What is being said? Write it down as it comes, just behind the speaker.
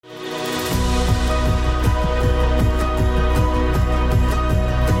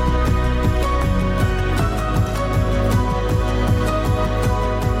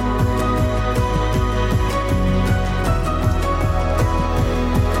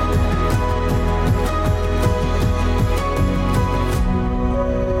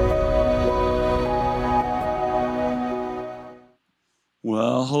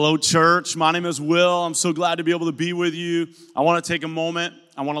Hello, church. My name is Will. I'm so glad to be able to be with you. I want to take a moment.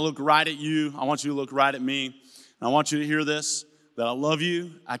 I want to look right at you. I want you to look right at me. And I want you to hear this, that I love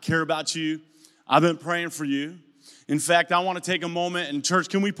you. I care about you. I've been praying for you. In fact, I want to take a moment, and church,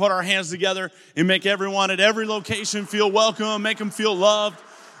 can we put our hands together and make everyone at every location feel welcome, make them feel loved?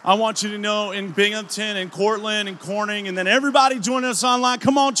 I want you to know in Binghamton and Cortland and Corning, and then everybody joining us online,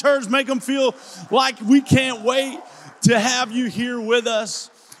 come on, church, make them feel like we can't wait to have you here with us.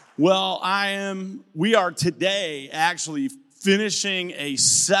 Well, we are today actually finishing a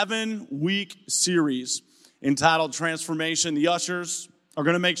 7-week series entitled Transformation. The ushers are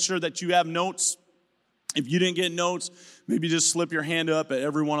going to make sure that you have notes. If you didn't get notes, maybe just slip your hand up at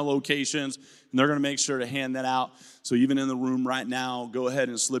every one of the locations, and they're going to make sure to hand that out. So even in the room right now, go ahead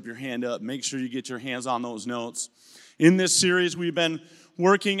and slip your hand up. Make sure you get your hands on those notes. In this series, we've been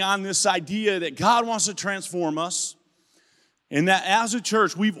working on this idea that God wants to transform us, and that as a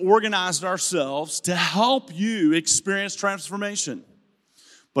church, we've organized ourselves to help you experience transformation.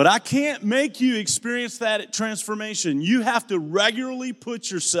 But I can't make you experience that transformation. You have to regularly put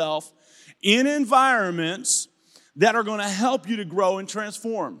yourself in environments that are going to help you to grow and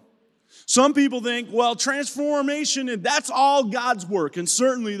transform. Some people think, well, transformation, and that's all God's work. And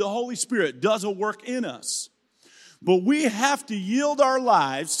certainly the Holy Spirit does a work in us. But we have to yield our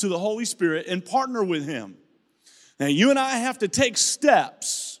lives to the Holy Spirit and partner with Him. Now, you and I have to take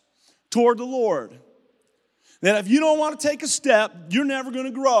steps toward the Lord. That if you don't want to take a step, you're never going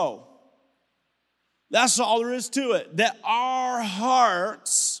to grow. That's all there is to it. That our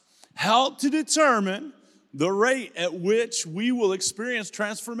hearts help to determine the rate at which we will experience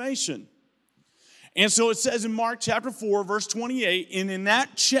transformation. And so it says in Mark chapter 4, verse 28, and in that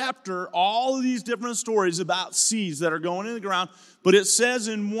chapter, all of these different stories about seeds that are going in the ground, but it says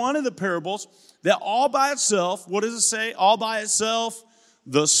in one of the parables that all by itself, what does it say? All by itself,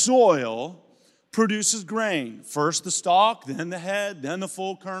 the soil produces grain. First the stalk, then the head, then the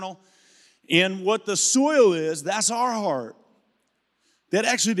full kernel. And what the soil is, that's our heart. That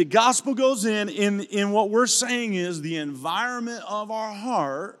actually the gospel goes in what we're saying is the environment of our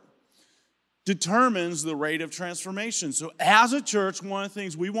heart determines the rate of transformation. So as a church, one of the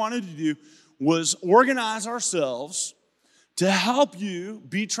things we wanted to do was organize ourselves to help you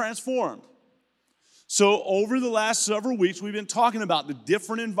be transformed. So over the last several weeks, we've been talking about the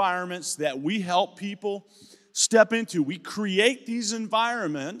different environments that we help people step into. We create these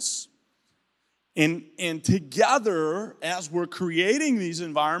environments, and together, as we're creating these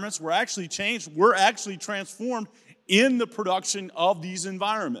environments, we're actually transformed in the production of these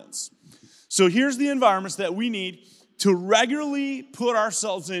environments. So here's the environments that we need to regularly put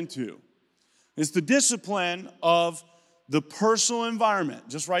ourselves into. It's the discipline of the personal environment.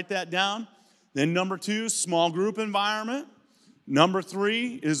 Just write that down. Then number 2, small group environment. Number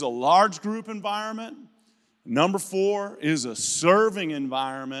 3 is a large group environment. Number 4 is a serving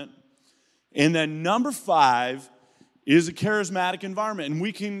environment. And then number 5 is a charismatic environment.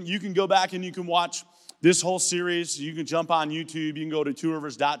 And you can go back and you can watch this whole series. You can jump on YouTube. You can go to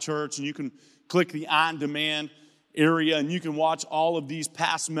tourrivers.church and you can click the on-demand area and you can watch all of these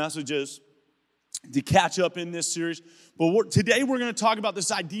past messages to catch up in this series. But today we're going to talk about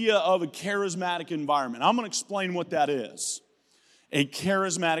this idea of a charismatic environment. I'm going to explain what that is. A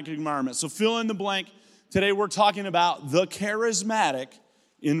charismatic environment. So fill in the blank. Today we're talking about the charismatic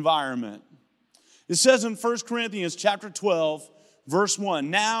environment. It says in 1 Corinthians chapter 12, verse 1,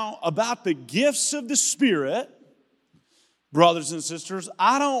 now about the gifts of the Spirit, brothers and sisters,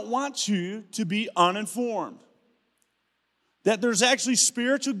 I don't want you to be uninformed. That there's actually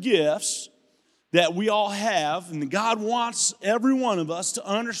spiritual gifts that we all have, and God wants every one of us to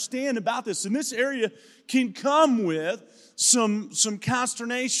understand about this. And this area can come with some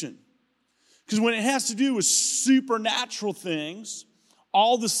consternation. Because when it has to do with supernatural things,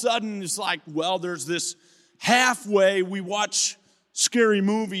 all of a sudden it's like, well, there's this halfway we watch scary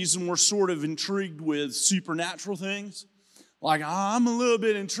movies and we're sort of intrigued with supernatural things. Like, I'm a little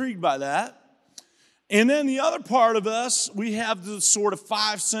bit intrigued by that. And then the other part of us, we have the sort of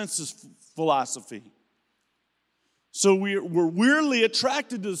 5 senses philosophy. So we're weirdly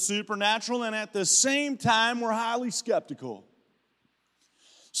attracted to the supernatural, and at the same time, we're highly skeptical.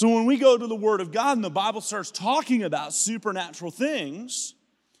 So when we go to the Word of God and the Bible starts talking about supernatural things,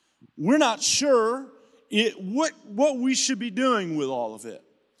 we're not sure what we should be doing with all of it.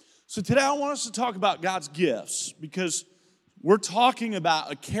 So today I want us to talk about God's gifts, because we're talking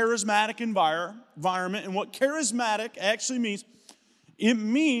about a charismatic environment, and what charismatic actually means, it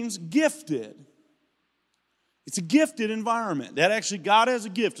means gifted. It's a gifted environment. That actually God has a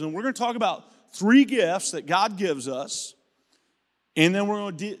gift. And we're going to talk about 3 gifts that God gives us And then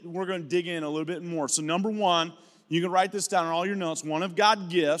we're going to dig in a little bit more. So number one, you can write this down in all your notes. One of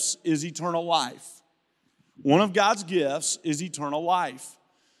God's gifts is eternal life. One of God's gifts is eternal life.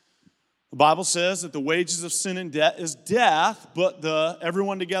 The Bible says that the wages of sin and debt is death, but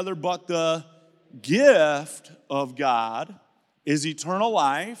everyone together, but the gift of God is eternal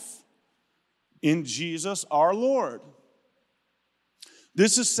life in Jesus our Lord.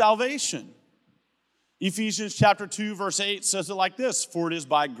 This is salvation. Ephesians chapter 2, verse 8 says it like this: for it is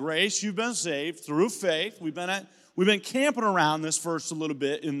by grace you've been saved through faith. We've been camping around this verse a little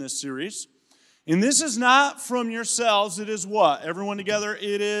bit in this series. And this is not from yourselves. It is what? Everyone together,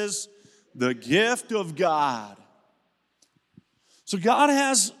 it is the gift of God. So God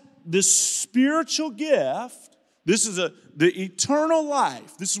has this spiritual gift. This is the eternal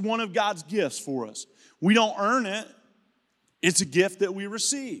life. This is one of God's gifts for us. We don't earn it. It's a gift that we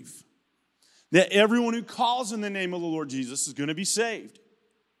receive. That everyone who calls in the name of the Lord Jesus is going to be saved.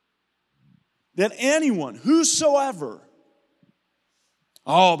 That anyone, whosoever,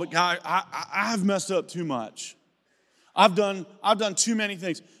 oh, but God, I've messed up too much. I've done too many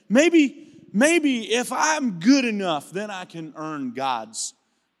things. Maybe if I'm good enough, then I can earn God's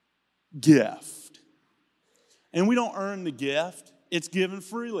gift. And we don't earn the gift. It's given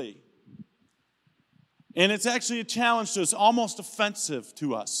freely. And it's actually a challenge to us, almost offensive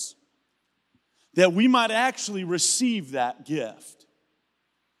to us, that we might actually receive that gift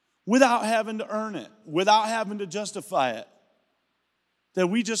without having to earn it, without having to justify it. That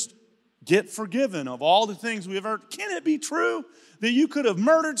we just get forgiven of all the things we have heard. Can it be true that you could have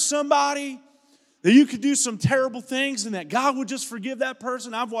murdered somebody, that you could do some terrible things, and that God would just forgive that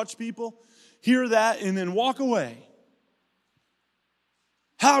person? I've watched people hear that and then walk away.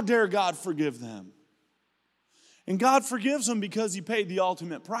 How dare God forgive them? And God forgives them because He paid the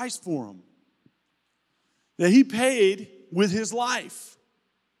ultimate price for them. That He paid with His life.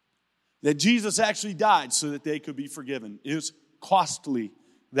 That Jesus actually died so that they could be forgiven. It was costly,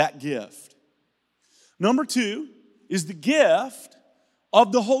 that gift. Number two is the gift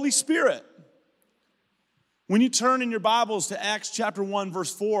of the Holy Spirit. When you turn in your Bibles to Acts chapter 1,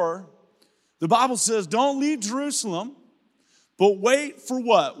 verse 4, the Bible says, don't leave Jerusalem, but wait for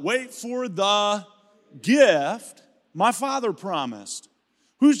what? Wait for the gift my Father promised.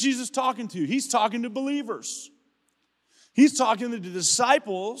 Who's Jesus talking to? He's talking to believers. He's talking to the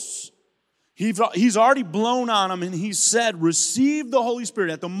disciples. He's already blown on them, and He said, receive the Holy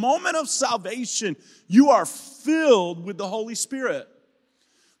Spirit. At the moment of salvation, you are filled with the Holy Spirit.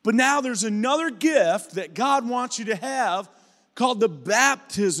 But now there's another gift that God wants you to have called the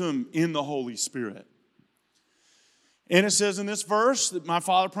baptism in the Holy Spirit. And it says in this verse that my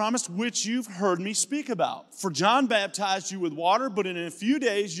Father promised, which you've heard me speak about. For John baptized you with water, but in a few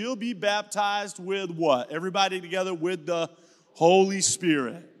days you'll be baptized with what? Everybody together, with the Holy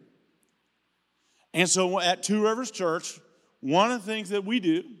Spirit. And so at Two Rivers Church, one of the things that we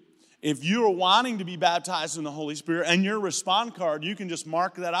do, if you are wanting to be baptized in the Holy Spirit and your respond card, you can just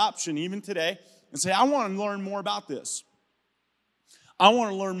mark that option even today and say, I want to learn more about this. I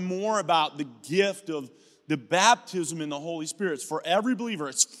want to learn more about the gift of the baptism in the Holy Spirit. It's for every believer.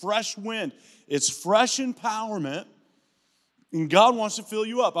 It's fresh wind. It's fresh empowerment. And God wants to fill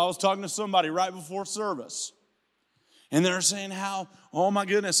you up. I was talking to somebody right before service. And they're saying how, oh my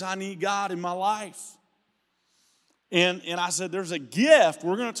goodness, I need God in my life. And I said, there's a gift.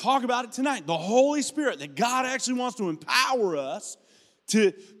 We're going to talk about it tonight. The Holy Spirit, that God actually wants to empower us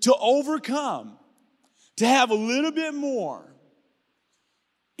to overcome, to have a little bit more.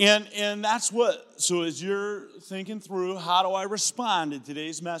 And that's what, so as you're thinking through, how do I respond to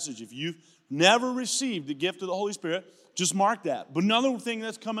today's message? If you've never received the gift of the Holy Spirit, just mark that. But another thing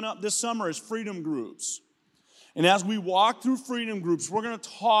that's coming up this summer is freedom groups. And as we walk through freedom groups, we're going to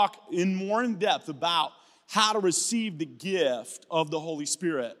talk more in depth about how to receive the gift of the Holy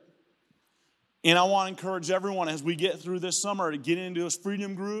Spirit. And I want to encourage everyone as we get through this summer to get into this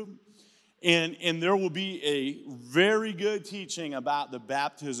freedom group. And there will be a very good teaching about the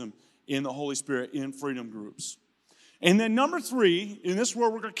baptism in the Holy Spirit in freedom groups. And then number three, and this is where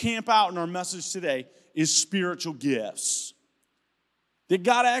we're going to camp out in our message today, is spiritual gifts. That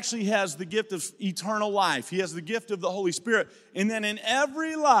God actually has the gift of eternal life. He has the gift of the Holy Spirit. And then in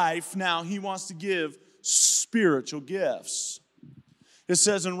every life now, He wants to give spiritual gifts. It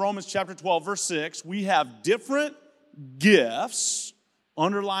says in Romans chapter 12, verse 6, we have different gifts.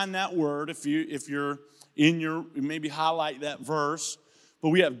 Underline that word if you're in your, maybe highlight that verse. But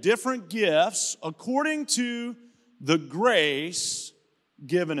we have different gifts according to the grace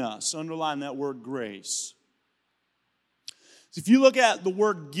given us. Underline that word grace. If you look at the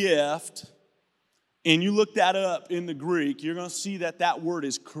word gift, and you look that up in the Greek, you're going to see that that word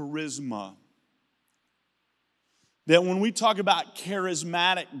is charisma. That when we talk about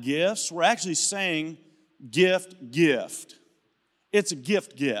charismatic gifts, we're actually saying gift. It's a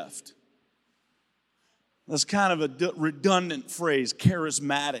gift. That's kind of a redundant phrase,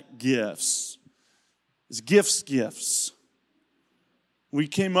 charismatic gifts. It's gifts. We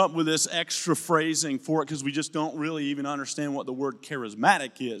came up with this extra phrasing for it because we just don't really even understand what the word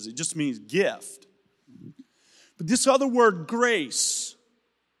charismatic is. It just means gift. But this other word, grace,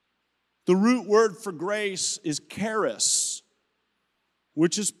 the root word for grace is charis,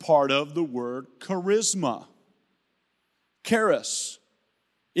 which is part of the word charisma. Charis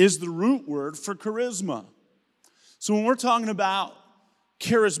is the root word for charisma. So when we're talking about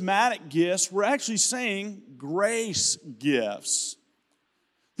charismatic gifts, we're actually saying grace gifts.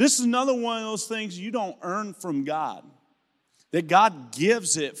 This is another one of those things you don't earn from God. That God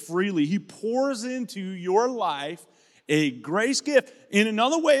gives it freely. He pours into your life a grace gift. And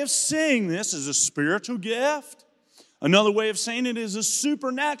another way of saying this is a spiritual gift. Another way of saying it is a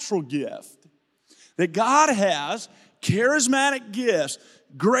supernatural gift. That God has charismatic gifts,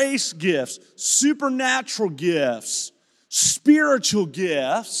 grace gifts, supernatural gifts, spiritual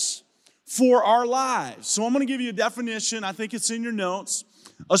gifts for our lives. So I'm going to give you a definition. I think it's in your notes.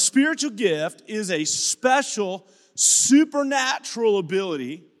 A spiritual gift is a special supernatural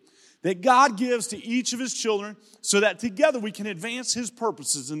ability that God gives to each of His children so that together we can advance His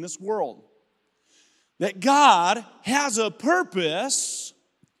purposes in this world. That God has a purpose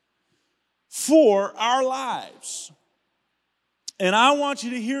for our lives. And I want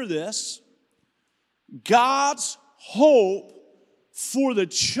you to hear this. God's hope for the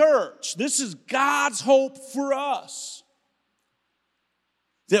church. This is God's hope for us.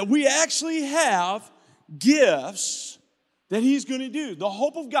 That we actually have gifts that He's going to do. The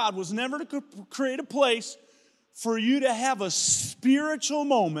hope of God was never to create a place for you to have a spiritual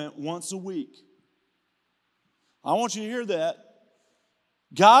moment once a week. I want you to hear that.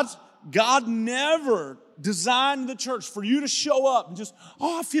 God never designed the church for you to show up and just,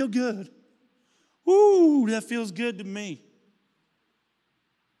 I feel good. Ooh, that feels good to me.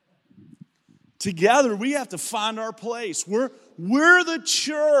 Together, we have to find our place. We're the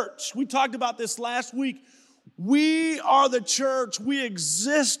church. We talked about this last week. We are the church. We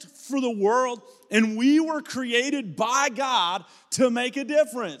exist for the world, and we were created by God to make a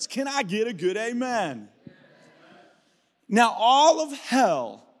difference. Can I get a good amen? Now, all of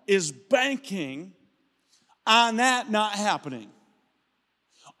hell is banking on that not happening.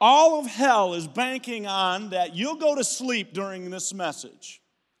 All of hell is banking on that you'll go to sleep during this message.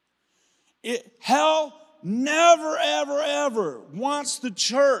 Hell never, ever, ever wants the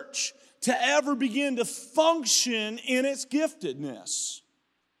church to ever begin to function in its giftedness.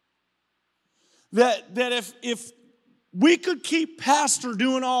 That if we could keep pastor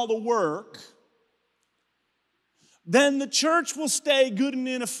doing all the work, then the church will stay good and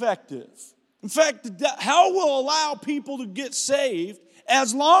ineffective. In fact, hell will allow people to get saved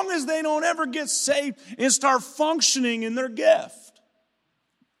as long as they don't ever get saved and start functioning in their gift.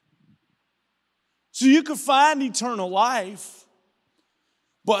 So you can find eternal life,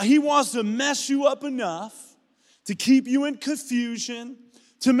 but He wants to mess you up enough to keep you in confusion,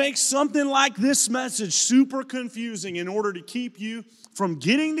 to make something like this message super confusing in order to keep you from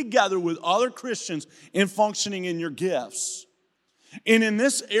getting together with other Christians and functioning in your gifts. And in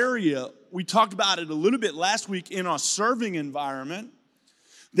this area, we talked about it a little bit last week in our serving environment,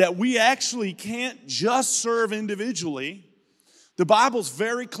 that we actually can't just serve individually. The Bible's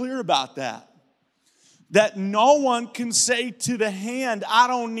very clear about that. That no one can say to the hand, I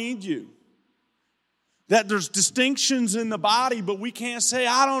don't need you. That there's distinctions in the body, but we can't say,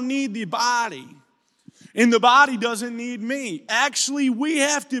 I don't need the body. And the body doesn't need me. Actually, we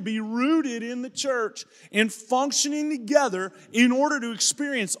have to be rooted in the church and functioning together in order to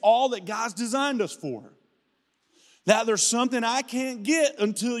experience all that God's designed us for. That there's something I can't get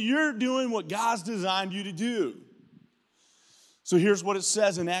until you're doing what God's designed you to do. So here's what it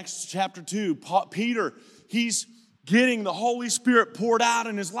says in Acts chapter 2. Peter, he's getting the Holy Spirit poured out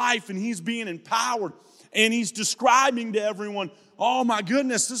in his life, and he's being empowered. And he's describing to everyone, oh my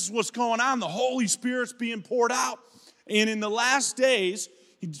goodness, this is what's going on. The Holy Spirit's being poured out. And in the last days,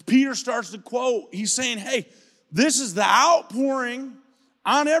 Peter starts to quote, he's saying, hey, this is the outpouring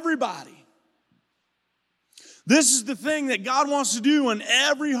on everybody. This is the thing that God wants to do in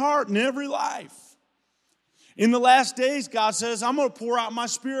every heart and every life. In the last days, God says, I'm going to pour out my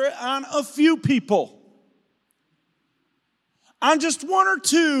Spirit on a few people. On just one or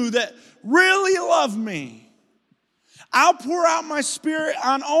two that really love me. I'll pour out my Spirit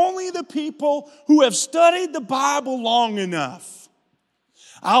on only the people who have studied the Bible long enough.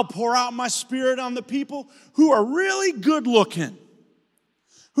 I'll pour out my Spirit on the people who are really good looking,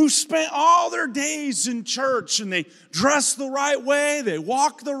 who spent all their days in church and they dress the right way, they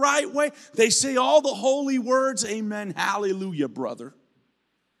walk the right way, they say all the holy words, amen, hallelujah, brother.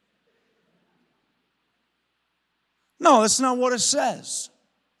 No, that's not what it says.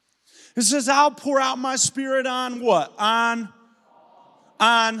 It says, I'll pour out my Spirit on what? On.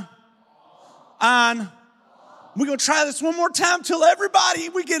 We're going to try this one more time till everybody,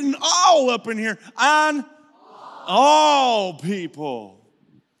 we get an all up in here. On all people.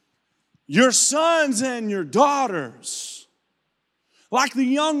 Your sons and your daughters. Like the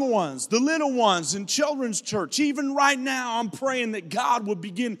young ones, the little ones in children's church. Even right now, I'm praying that God would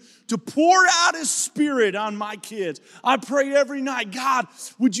begin to pour out His Spirit on my kids. I pray every night, God,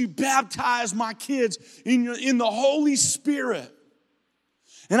 would you baptize my kids in the Holy Spirit?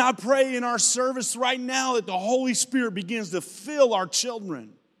 And I pray in our service right now that the Holy Spirit begins to fill our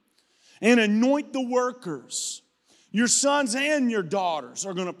children and anoint the workers. Your sons and your daughters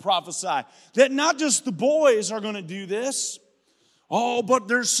are going to prophesy. That not just the boys are going to do this. Oh, but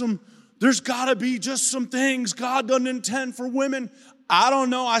there's got to be just some things God doesn't intend for women. I don't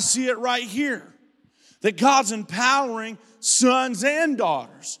know. I see it right here. That God's empowering sons and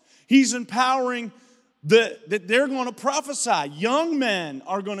daughters. He's empowering that they're going to prophesy. Young men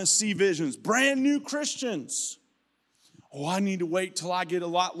are going to see visions. Brand new Christians. Oh, I need to wait till I get a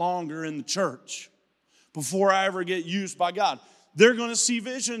lot longer in the church before I ever get used by God. They're going to see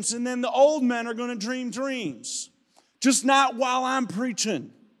visions, and then the old men are going to dream dreams. Just not while I'm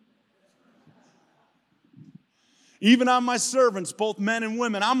preaching. Even on my servants, both men and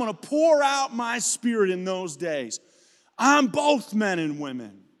women, I'm going to pour out my Spirit in those days. I'm both men and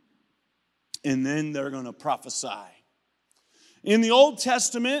women. And then they're going to prophesy. In the Old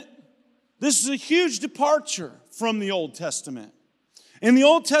Testament, this is a huge departure from the Old Testament. In the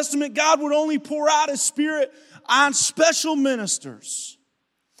Old Testament, God would only pour out His Spirit on special ministers.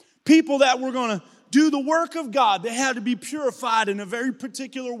 People that were going to do the work of God. They had to be purified in a very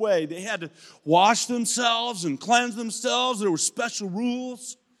particular way. They had to wash themselves and cleanse themselves. There were special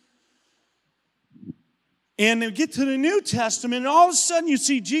rules. And they get to the New Testament, and all of a sudden you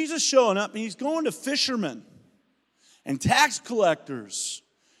see Jesus showing up, and He's going to fishermen and tax collectors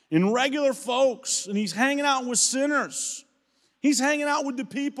and regular folks, and He's hanging out with sinners. He's hanging out with the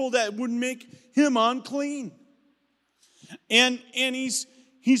people that would make Him unclean. And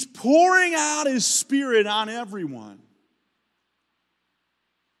He's pouring out His Spirit on everyone.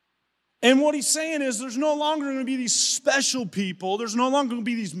 And what He's saying is there's no longer going to be these special people. There's no longer going to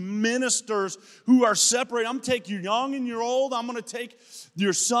be these ministers who are separate. I'm going to take your young and your old. I'm going to take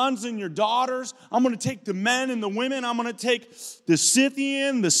your sons and your daughters. I'm going to take the men and the women. I'm going to take the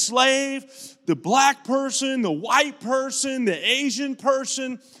Scythian, the slave, the black person, the white person, the Asian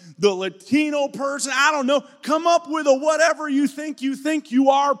person, the Latino person. I don't know. Come up with a whatever you think you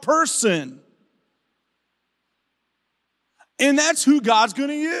are person. And that's who God's going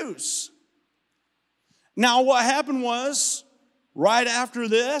to use. Now, what happened was, right after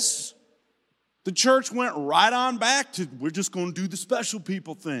this, the church went right on back to, we're just going to do the special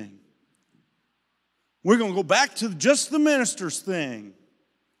people thing. We're going to go back to just the ministers thing.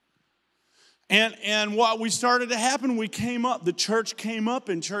 And what we started to happen, the church came up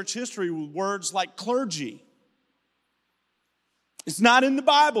in church history with words like clergy. It's not in the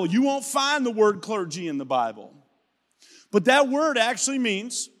Bible. You won't find the word clergy in the Bible. But that word actually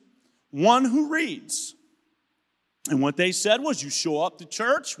means one who reads. And what they said was, you show up to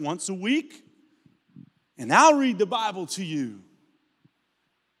church once a week, and I'll read the Bible to you.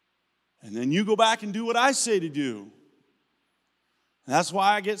 And then you go back and do what I say to do. And that's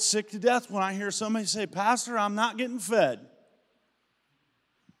why I get sick to death when I hear somebody say, Pastor, I'm not getting fed.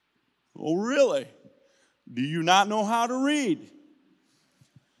 Oh, really? Do you not know how to read?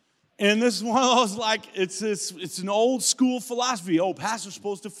 And this is one of those, like, it's an old school philosophy. Oh, pastor's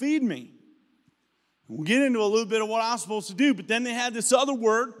supposed to feed me. We'll get into a little bit of what I'm supposed to do. But then they had this other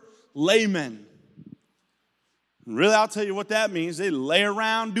word, layman. And really, I'll tell you what that means. They lay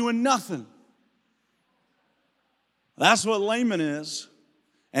around doing nothing. That's what layman is.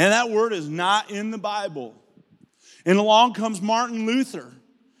 And that word is not in the Bible. And along comes Martin Luther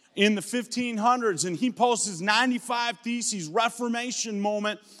in the 1500s. And he posts his 95 Theses Reformation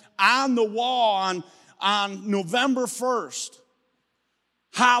moment on the wall on November 1st.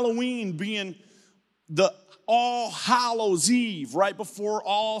 Halloween being the All Hallows Eve, right before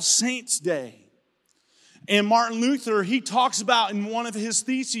All Saints Day. And Martin Luther, he talks about in one of his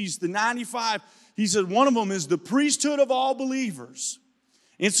theses, the 95, He said one of them is the priesthood of all believers.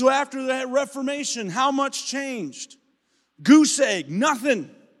 And so after that Reformation, how much changed? Goose egg, nothing.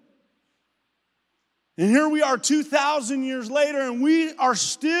 And here we are 2,000 years later, and we are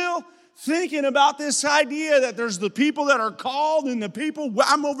still thinking about this idea that there's the people that are called and the people,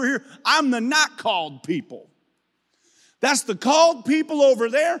 I'm over here, I'm the not called people. That's the called people over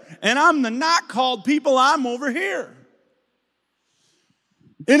there, and I'm the not called people, I'm over here.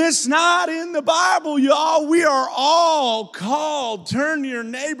 And it's not in the Bible, y'all. We are all called. Turn to your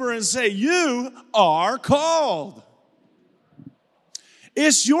neighbor and say, you are called.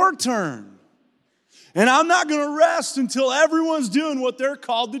 It's your turn. And I'm not going to rest until everyone's doing what they're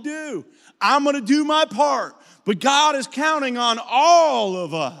called to do. I'm going to do my part. But God is counting on all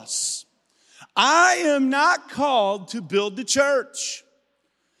of us. I am not called to build the church.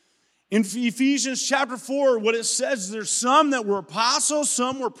 In Ephesians chapter 4, what it says, there's some that were apostles,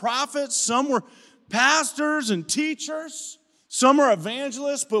 some were prophets, some were pastors and teachers, some are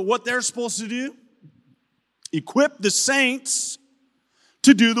evangelists, but what they're supposed to do? Equip the saints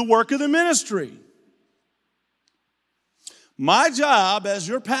to do the work of the ministry. My job as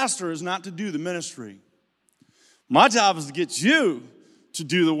your pastor is not to do the ministry. My job is to get you to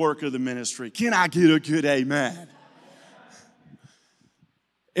do the work of the ministry. Can I get a good amen?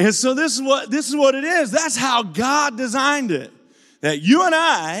 And so this is what it is. That's how God designed it. That you and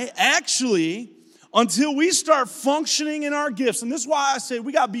I actually, until we start functioning in our gifts, and this is why I say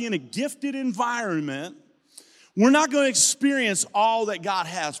we got to be in a gifted environment, we're not going to experience all that God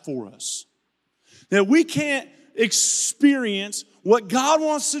has for us. That we can't experience what God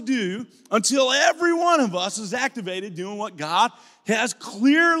wants to do until every one of us is activated doing what God has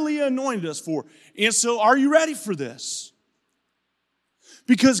clearly anointed us for. And so are you ready for this?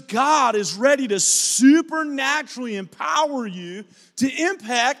 Because God is ready to supernaturally empower you to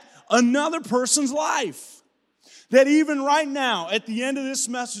impact another person's life. That even right now, at the end of this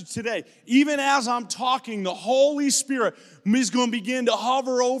message today, even as I'm talking, the Holy Spirit is going to begin to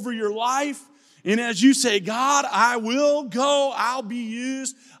hover over your life. And as you say, God, I will go, I'll be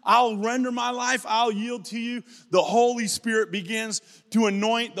used, I'll render my life, I'll yield to you, the Holy Spirit begins to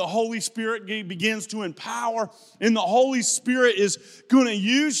anoint, the Holy Spirit begins to empower, and the Holy Spirit is going to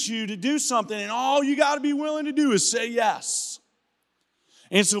use you to do something, and all you got to be willing to do is say yes.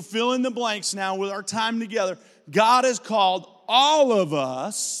 And so fill in the blanks now with our time together. God has called all of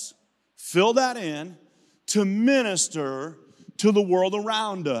us, fill that in, to minister to the world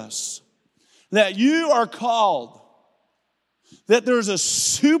around us. That you are called, that there's a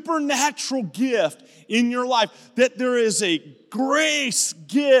supernatural gift in your life, that there is a grace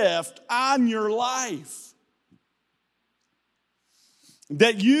gift on your life,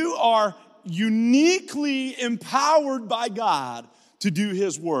 that you are uniquely empowered by God to do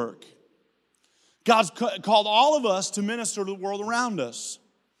His work. God's called all of us to minister to the world around us.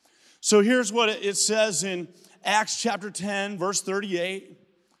 So here's what it says in Acts chapter 10, verse 38.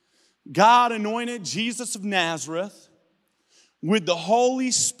 God anointed Jesus of Nazareth with the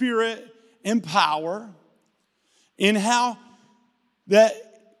Holy Spirit and power, and how that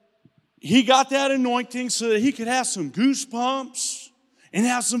He got that anointing so that He could have some goosebumps and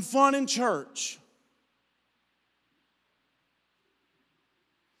have some fun in church.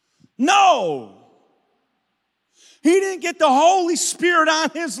 No! He didn't get the Holy Spirit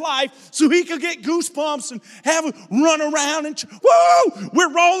on his life so he could get goosebumps and have a run around and, woo,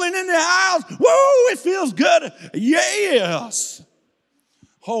 we're rolling in the house. Woo, it feels good. Yes.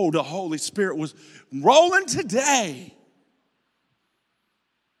 Oh, the Holy Spirit was rolling today.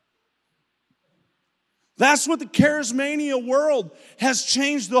 That's what the charismania world has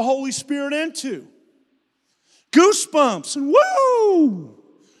changed the Holy Spirit into. Goosebumps and woo.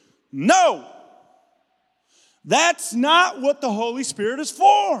 No. That's not what the Holy Spirit is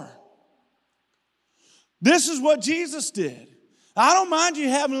for. This is what Jesus did. I don't mind you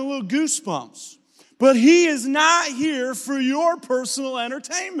having a little goosebumps, but He is not here for your personal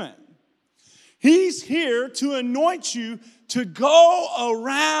entertainment. He's here to anoint you to go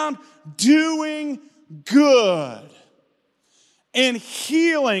around doing good and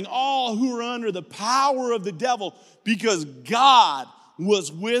healing all who are under the power of the devil, because God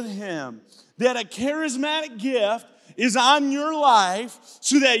was with him. That a charismatic gift is on your life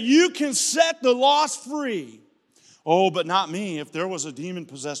so that you can set the lost free. Oh, but not me. If there was a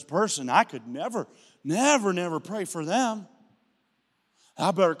demon-possessed person, I could never pray for them. I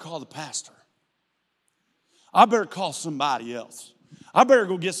better call the pastor. I better call somebody else. I better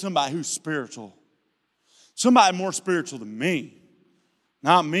go get somebody who's spiritual. Somebody more spiritual than me.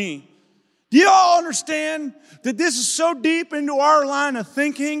 Not me. Do you all understand that this is so deep into our line of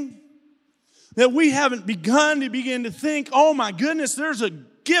thinking? that we haven't begin to think, oh my goodness, there's a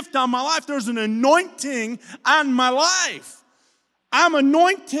gift on my life. There's an anointing on my life. I'm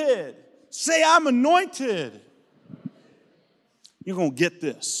anointed. Say, I'm anointed. You're going to get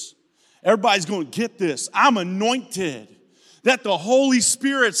this. Everybody's going to get this. I'm anointed. That the Holy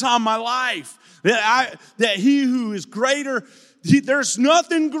Spirit's on my life. That he who is greater, there's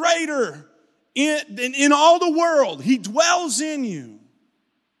nothing greater in all the world. He dwells in you.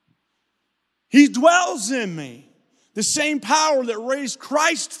 He dwells in me. The same power that raised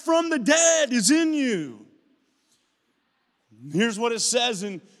Christ from the dead is in you. Here's what it says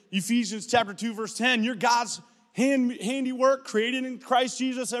in Ephesians chapter 2, verse 10. You're God's handiwork, created in Christ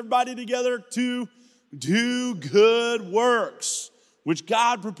Jesus, everybody together to do good works, which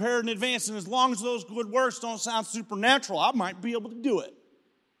God prepared in advance. And as long as those good works don't sound supernatural, I might be able to do it.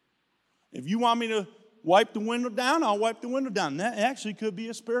 If you want me to wipe the window down, I'll wipe the window down. That actually could be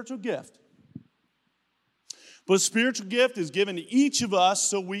a spiritual gift. But a spiritual gift is given to each of us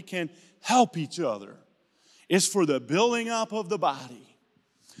so we can help each other. It's for the building up of the body.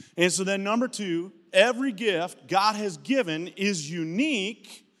 And so then number 2, every gift God has given is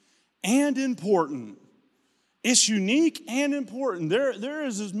unique and important. It's unique and important. There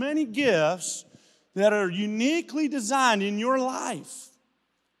is as many gifts that are uniquely designed in your life.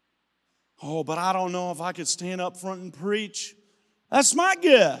 Oh, but I don't know if I could stand up front and preach. That's my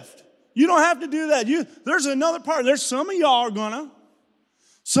gift. You don't have to do that. There's another part. There's some of y'all are going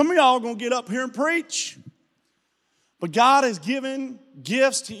to get up here and preach. But God has given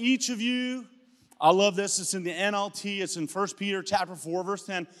gifts to each of you. I love this. It's in the NLT. It's in 1 Peter chapter 4, verse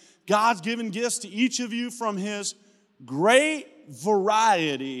 10. God's given gifts to each of you from his great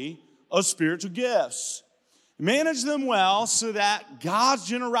variety of spiritual gifts. Manage them well so that God's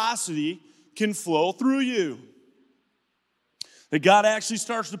generosity can flow through you. That God actually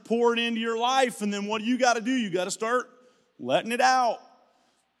starts to pour it into your life, and then what do you got to do? You got to start letting it out.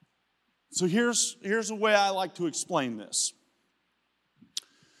 So here's a way I like to explain this.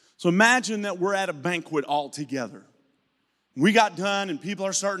 So imagine that we're at a banquet all together. We got done, and people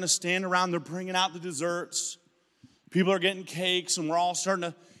are starting to stand around. They're bringing out the desserts. People are getting cakes, and we're all starting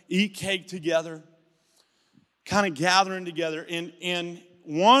to eat cake together, kind of gathering together. And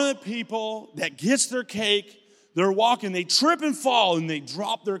one of the people that gets their cake, they're walking, they trip and fall, and they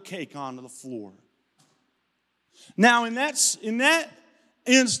drop their cake onto the floor. Now, in that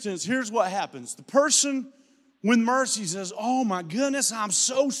instance, here's what happens. The person with mercy says, oh my goodness, I'm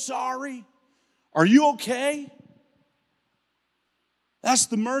so sorry. Are you okay? That's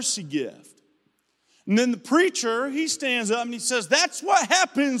the mercy gift. And then the preacher, he stands up and he says, that's what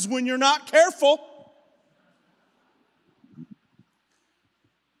happens when you're not careful.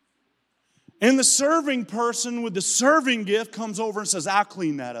 And the serving person with the serving gift comes over and says, I'll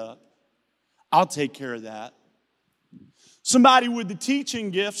clean that up. I'll take care of that. Somebody with the teaching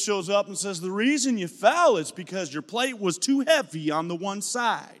gift shows up and says, the reason you fell is because your plate was too heavy on the one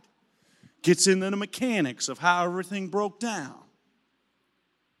side. Gets into the mechanics of how everything broke down.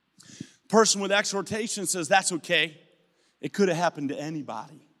 Person with exhortation says, that's okay. It could have happened to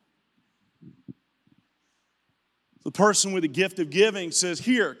anybody. The person with the gift of giving says,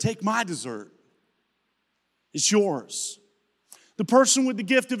 here, take my dessert. It's yours. The person with the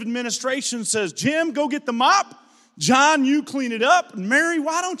gift of administration says, Jim, go get the mop. John, you clean it up. And Mary,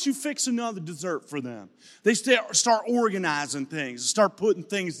 why don't you fix another dessert for them? They start organizing things, start putting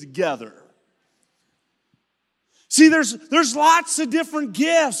things together. See, there's lots of different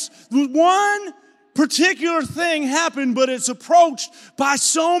gifts. One particular thing happened, but it's approached by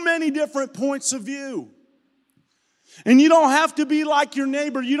so many different points of view. And you don't have to be like your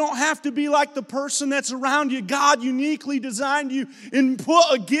neighbor. You don't have to be like the person that's around you. God uniquely designed you and put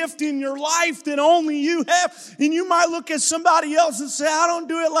a gift in your life that only you have. And you might look at somebody else and say, I don't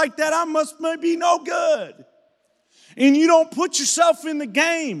do it like that. I must be no good. And you don't put yourself in the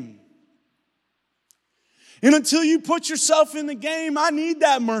game. And until you put yourself in the game, I need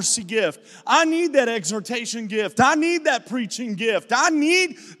that mercy gift. I need that exhortation gift. I need that preaching gift. I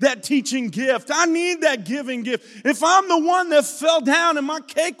need that teaching gift. I need that giving gift. If I'm the one that fell down and my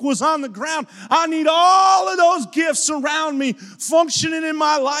cake was on the ground, I need all of those gifts around me functioning in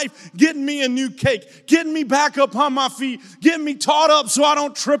my life, getting me a new cake, getting me back up on my feet, getting me taught up so I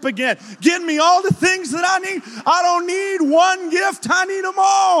don't trip again, getting me all the things that I need. I don't need one gift. I need them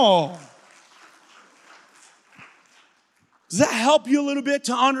all. Does that help you a little bit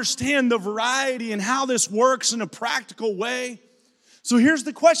to understand the variety and how this works in a practical way? So here's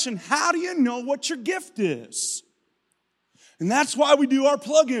the question. How do you know what your gift is? And that's why we do our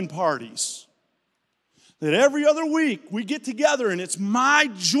plug-in parties. That every other week we get together, and it's my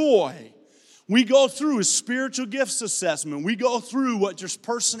joy We go through a spiritual gifts assessment. We go through what your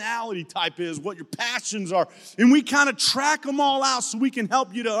personality type is, what your passions are, and we kind of track them all out so we can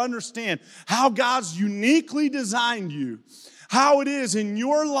help you to understand how God's uniquely designed you, how it is in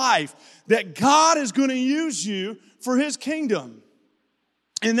your life that God is going to use you for His kingdom.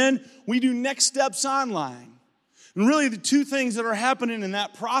 And then we do Next Steps Online. And really the two things that are happening in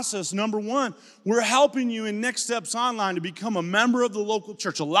that process, number one, we're helping you in Next Steps Online to become a member of the local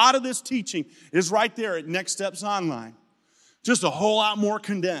church. A lot of this teaching is right there at Next Steps Online. Just a whole lot more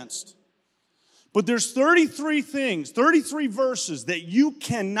condensed. But there's 33 things, 33 verses that you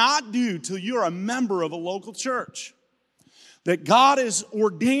cannot do till you're a member of a local church. That God is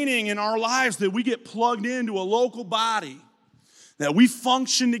ordaining in our lives that we get plugged into a local body. That we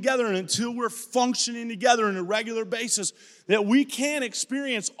function together, and until we're functioning together on a regular basis, that we can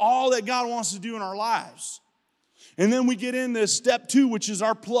experience all that God wants to do in our lives. And then we get into step 2, which is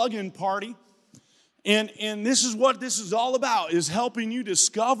our plug-in party. And this is what this is all about, is helping you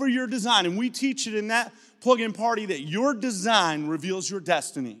discover your design. And we teach it in that plug-in party that your design reveals your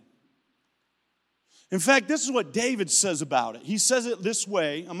destiny. In fact, this is what David says about it. He says it this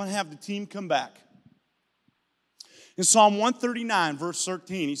way. I'm going to have the team come back. In Psalm 139, verse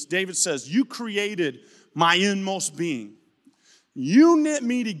 13, David says, "You created my inmost being. You knit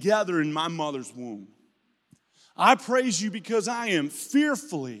me together in my mother's womb. I praise you because I am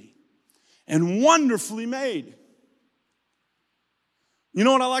fearfully and wonderfully made." You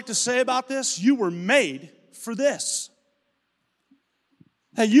know what I like to say about this? You were made for this.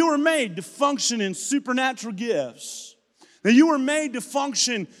 That you were made to function in supernatural gifts. That you were made to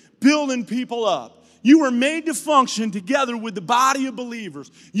function building people up. You were made to function together with the body of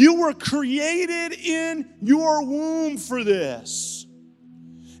believers. You were created in your womb for this.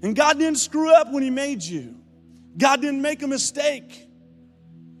 And God didn't screw up when He made you. God didn't make a mistake.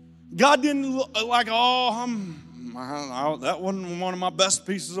 God didn't look like, that wasn't one of my best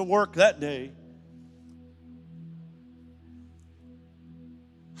pieces of work that day.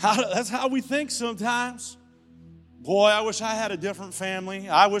 That's how we think sometimes. Boy, I wish I had a different family.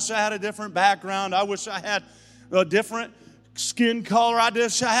 I wish I had a different background. I wish I had a different skin color. I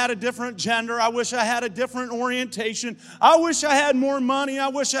wish I had a different gender. I wish I had a different orientation. I wish I had more money. I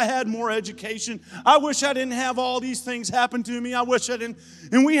wish I had more education. I wish I didn't have all these things happen to me. I wish I didn't.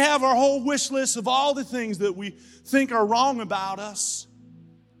 And we have our whole wish list of all the things that we think are wrong about us.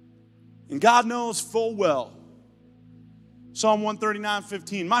 And God knows full well. Psalm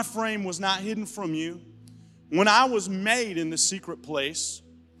 139:15, "My frame was not hidden from you when I was made in the secret place,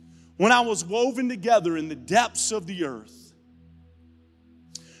 when I was woven together in the depths of the earth.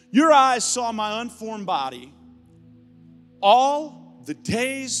 Your eyes saw my unformed body, all the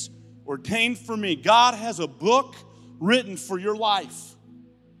days ordained for me." God has a book written for your life.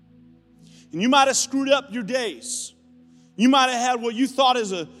 And you might have screwed up your days. You might have had what you thought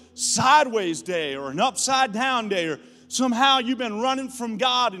is a sideways day or an upside down day, or somehow you've been running from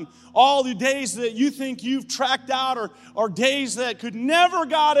God, and all the days that you think you've tracked out are days that could never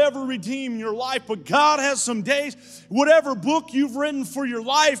God ever redeem your life. But God has some days, whatever book you've written for your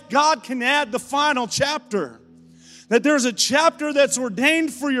life, God can add the final chapter. That there's a chapter that's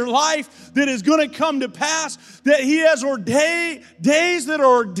ordained for your life that is going to come to pass, that He has ordained days that are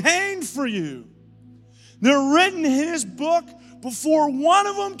ordained for you. They're written in His book before one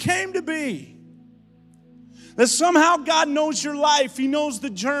of them came to be. That somehow God knows your life. He knows the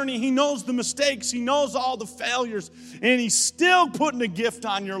journey. He knows the mistakes. He knows all the failures. And He's still putting a gift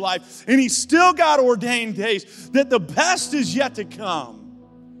on your life. And He's still got ordained days that the best is yet to come.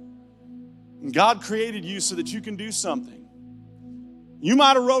 And God created you so that you can do something. You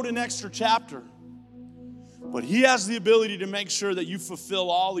might have wrote an extra chapter, but He has the ability to make sure that you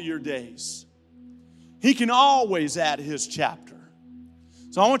fulfill all of your days. He can always add His chapter.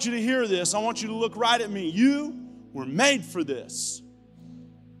 So I want you to hear this. I want you to look right at me. You were made for this.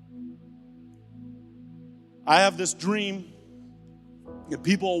 I have this dream that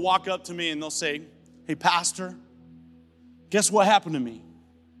people will walk up to me and they'll say, "Hey, Pastor, guess what happened to me?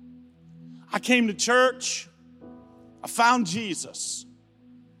 I came to church. I found Jesus.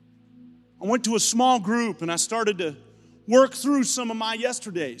 I went to a small group and I started to work through some of my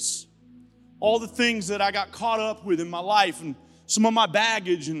yesterdays. All the things that I got caught up with in my life and some of my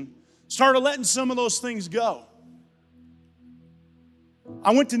baggage, and started letting some of those things go.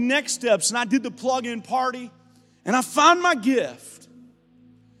 I went to Next Steps and I did the plug-in party and I found my gift.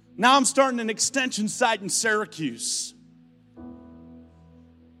 Now I'm starting an extension site in Syracuse.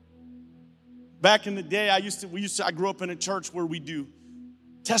 Back in the day, I grew up in a church where we do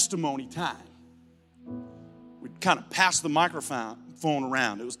testimony time. We'd kind of pass the microphone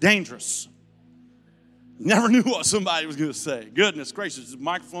around. It was dangerous. Never knew what somebody was going to say. Goodness gracious, the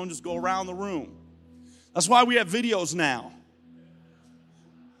microphone just go around the room. That's why we have videos now.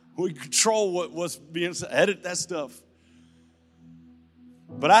 We control what's being said, edit that stuff.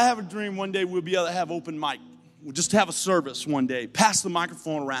 But I have a dream one day we'll be able to have open mic. We'll just have a service one day. Pass the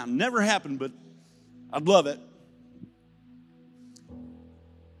microphone around. Never happened, but I'd love it.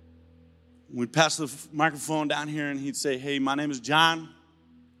 We'd pass the microphone down here and he'd say, hey, my name is John.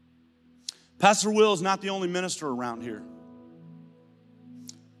 Pastor Will is not the only minister around here.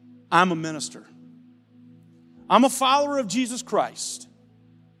 I'm a minister. I'm a follower of Jesus Christ.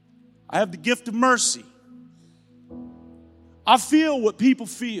 I have the gift of mercy. I feel what people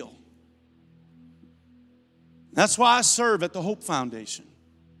feel. That's why I serve at the Hope Foundation.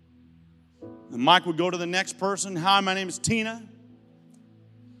 And Mike would go to the next person. Hi, my name is Tina.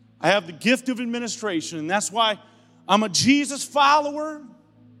 I have the gift of administration, and that's why I'm a Jesus follower.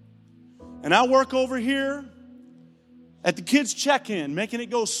 And I work over here at the kids' check-in, making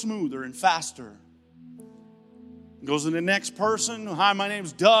it go smoother and faster. Goes to the next person. Hi, my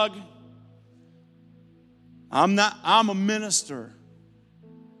name's Doug. I'm a minister.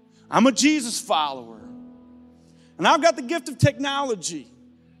 I'm a Jesus follower. And I've got the gift of technology.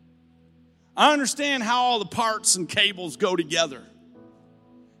 I understand how all the parts and cables go together.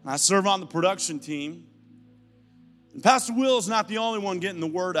 And I serve on the production team. And Pastor Will is not the only one getting the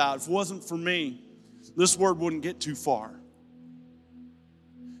word out. If it wasn't for me, this word wouldn't get too far.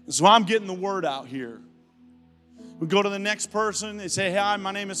 And so I'm getting the word out here. We go to the next person. They say, hi,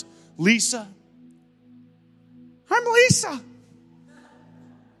 my name is Lisa. I'm Lisa.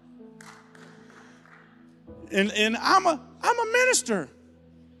 And I'm a minister.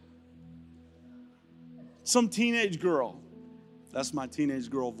 Some teenage girl. That's my teenage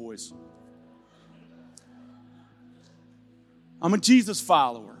girl voice. I'm a Jesus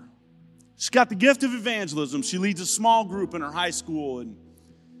follower. She's got the gift of evangelism. She leads a small group in her high school, and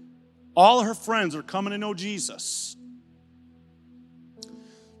all of her friends are coming to know Jesus.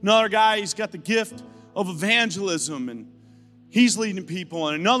 Another guy, he's got the gift of evangelism, and he's leading people.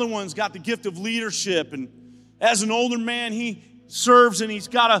 And another one's got the gift of leadership, and as an older man, he serves, and he's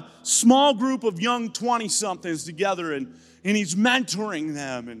got a small group of young 20-somethings together, and he's mentoring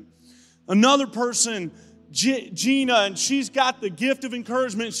them. And another person, Gina, and she's got the gift of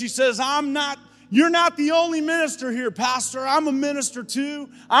encouragement. She says, you're not the only minister here, Pastor. I'm a minister too.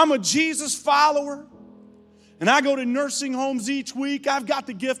 I'm a Jesus follower. And I go to nursing homes each week. I've got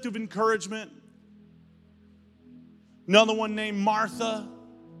the gift of encouragement. Another one named Martha.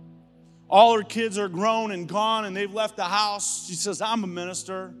 All her kids are grown and gone, and they've left the house. She says, I'm a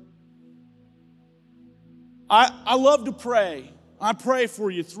minister. I love to pray. I pray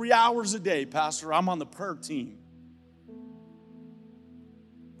for you 3 hours a day, Pastor. I'm on the prayer team.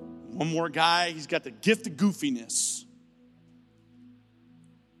 One more guy, he's got the gift of goofiness.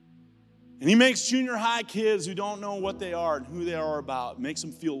 And he makes junior high kids who don't know what they are and who they are about, makes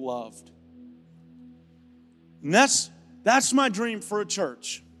them feel loved. And that's my dream for a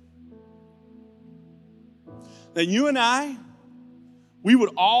church. That you and I, we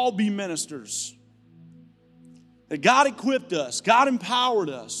would all be ministers. That God equipped us, God empowered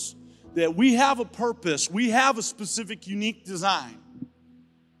us, that we have a purpose, we have a specific, unique design.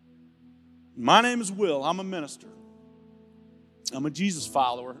 My name is Will, I'm a minister. I'm a Jesus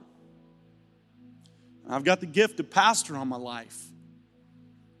follower. I've got the gift of pastor on my life.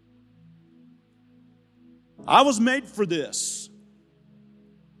 I was made for this.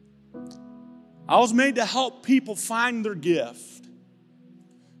 I was made to help people find their gift.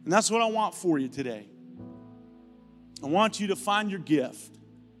 And that's what I want for you today. I want you to find your gift.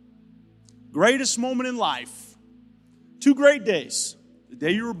 Greatest moment in life. 2 great days. The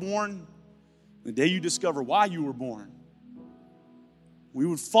day you were born, the day you discover why you were born. We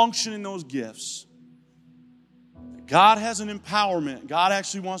would function in those gifts. God has an empowerment. God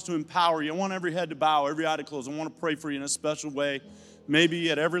actually wants to empower you. I want every head to bow, every eye to close. I want to pray for you in a special way. Maybe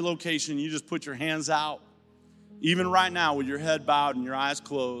at every location, you just put your hands out. Even right now with your head bowed and your eyes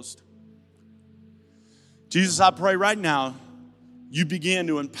closed. Jesus, I pray right now, you begin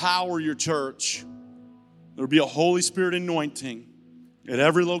to empower your church. There will be a Holy Spirit anointing at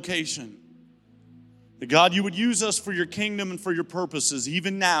every location. That God, you would use us for your kingdom and for your purposes.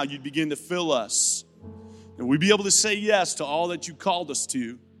 Even now, you'd begin to fill us. And we'd be able to say yes to all that you called us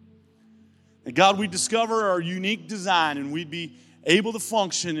to. And God, we discover our unique design and we'd be able to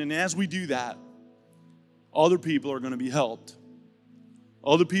function. And as we do that, other people are going to be helped.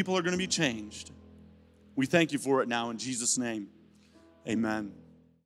 Other people are going to be changed. We thank you for it now in Jesus' name. Amen.